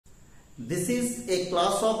This is a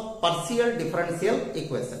class of partial differential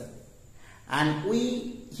equation, and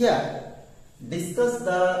we here discuss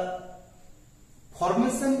the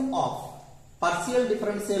formation of partial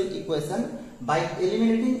differential equation by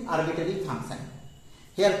eliminating arbitrary function.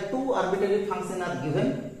 Here two arbitrary functions are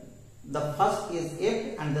given. The first is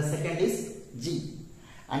f and the second is g,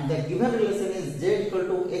 and the given relation is z equal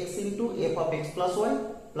to x into f of x plus y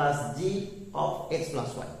plus g of x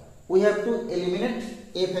plus y. We have to eliminate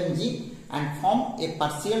f and g and form a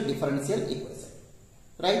partial differential equation,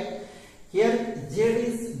 right? Here z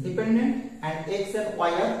is dependent and x and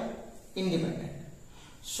y are independent.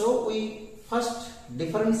 So we first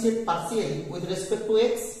differentiate partially with respect to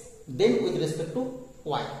x, then with respect to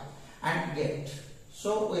y, and get.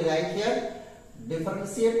 So we write here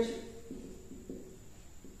differentiate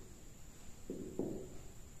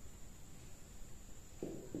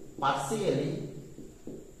partially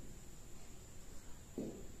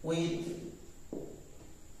with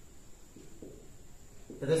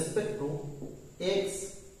respect to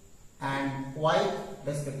x and y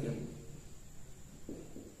respectively.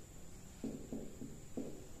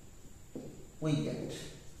 We get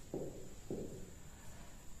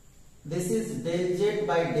this is del z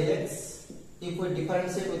by del x if we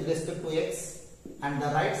differentiate with respect to x, and the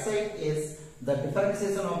right side is the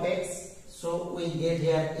differentiation of x. So we get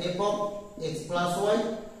here f of x plus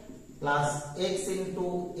y plus x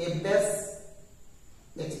into f dash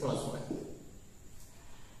x plus y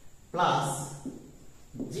plus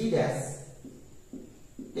g dash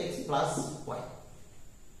x plus y.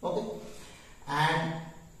 Okay, and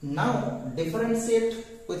now differentiate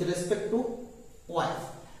with respect to y.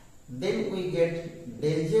 Then we get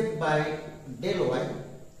del z by del y.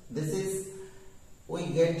 This is we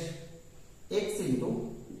get x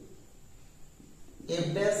into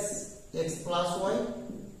f dash x plus y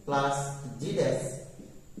plus g dash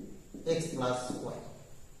x plus y.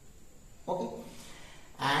 Okay,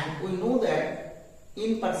 and we know that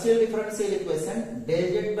in partial differential equation del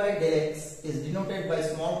z by del x is denoted by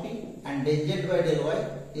small p and del z by del y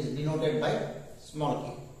is denoted by small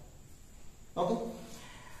k. Okay,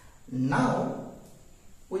 now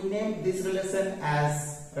we name this relation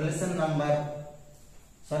as relation number,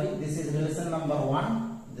 this is relation number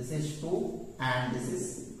 1, this is 2, and this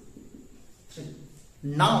is 3.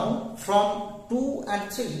 Now from 2 and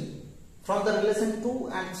 3, from the relation 2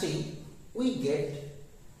 and 3, we get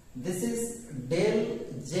this is del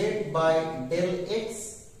z by del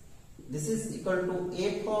x. This is equal to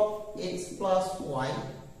f of x plus y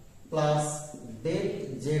plus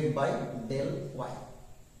del z by del y.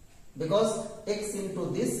 Because x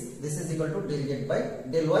into this is equal to del z by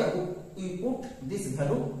del y, we put this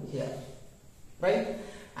value here, right?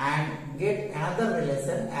 And get another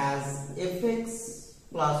relation as fx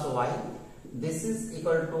plus y. This is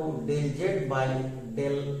equal to del z by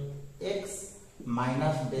del x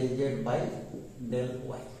minus del z by del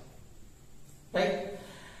y, right?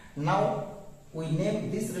 Now we name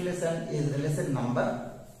this relation is relation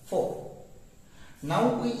number 4.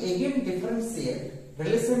 Now we again differentiate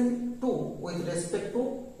relation 2 with respect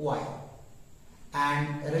to y,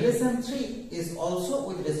 and relation 3 is also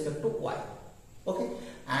with respect to y. Okay,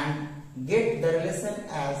 and get the relation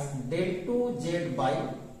as del 2z by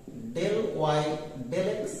del y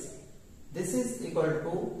del x. This is equal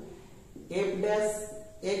to f dash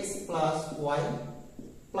x plus y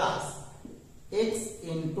plus x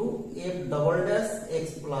into f double dash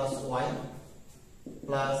x plus y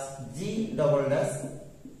plus g double dash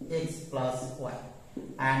x plus y,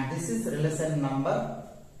 and this is relation number,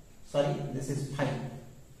 this is 5.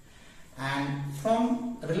 And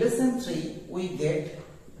from relation 3 we get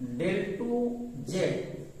del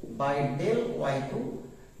 2z by del y2.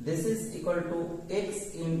 This is equal to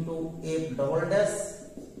x into f double dash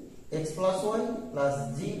x plus y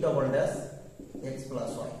plus g double dash x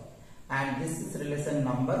plus y, and this is relation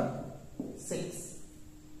number 6.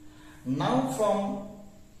 Now from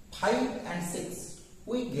 5 and 6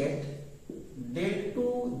 we get del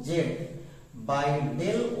 2z by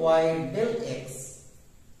del y del x.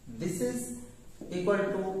 This is equal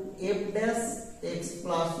to f dash x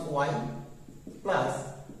plus y plus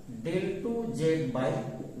del 2z by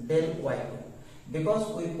del y2,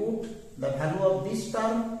 because we put the value of this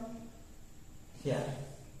term here.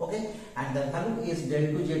 Okay, and the value is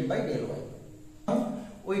del 2z by del y. Now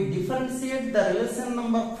we differentiate the relation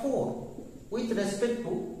number 4 with respect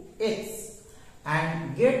to x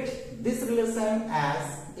and get this relation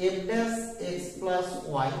as f dash x plus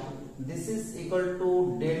y. This is equal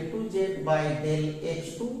to del 2z by del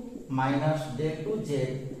x2 minus del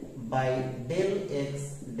 2z by del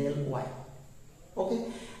x del y. Okay,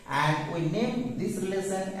 and we name this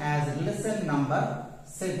relation as relation number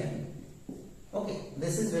 7. Okay,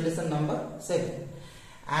 this is relation number 7,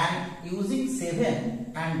 and using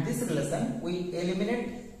 7 and this relation we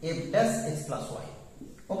eliminate f dash x plus y.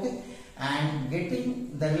 Okay, and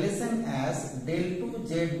getting the relation as del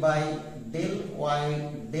 2z by del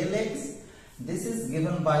y del x. This is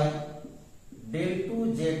given by del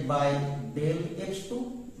 2z by del x2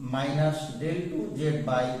 minus del 2z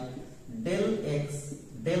by del x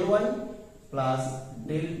del y plus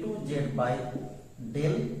del 2z by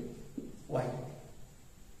del y.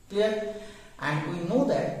 Clear? And we know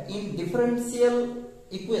that in differential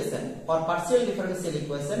equation or partial differential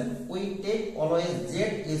equation, we take always z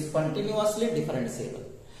is continuously differentiable.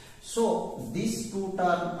 So these two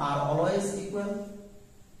terms are always equal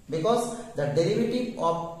because the derivative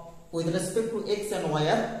of with respect to x and y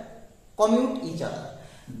are commute each other.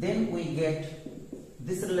 Then we get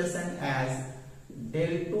this relation as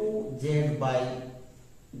del 2z by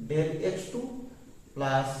del x2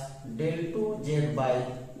 plus del 2z by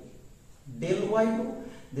del y2.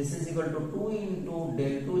 This is equal to 2 into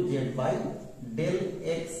del 2z by del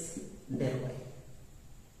x del y.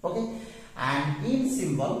 Okay, and in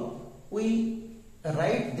symbol we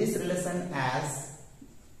write this relation as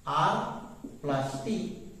r plus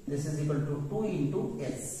t. This is equal to 2 into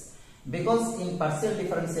s, because in partial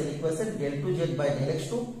differential equation del 2z by del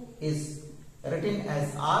x2 is written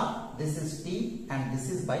as r, this is t, and this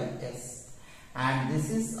is by s, and this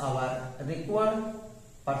is our required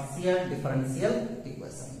partial differential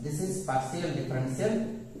equation. This is partial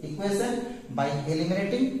differential equation by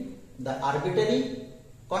eliminating the arbitrary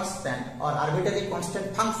constant or arbitrary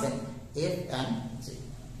constant function f and g.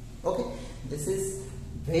 Okay, this is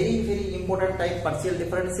very important type partial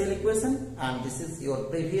differential equation, and this is your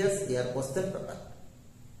previous year question paper.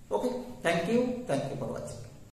 Okay, thank you for watching.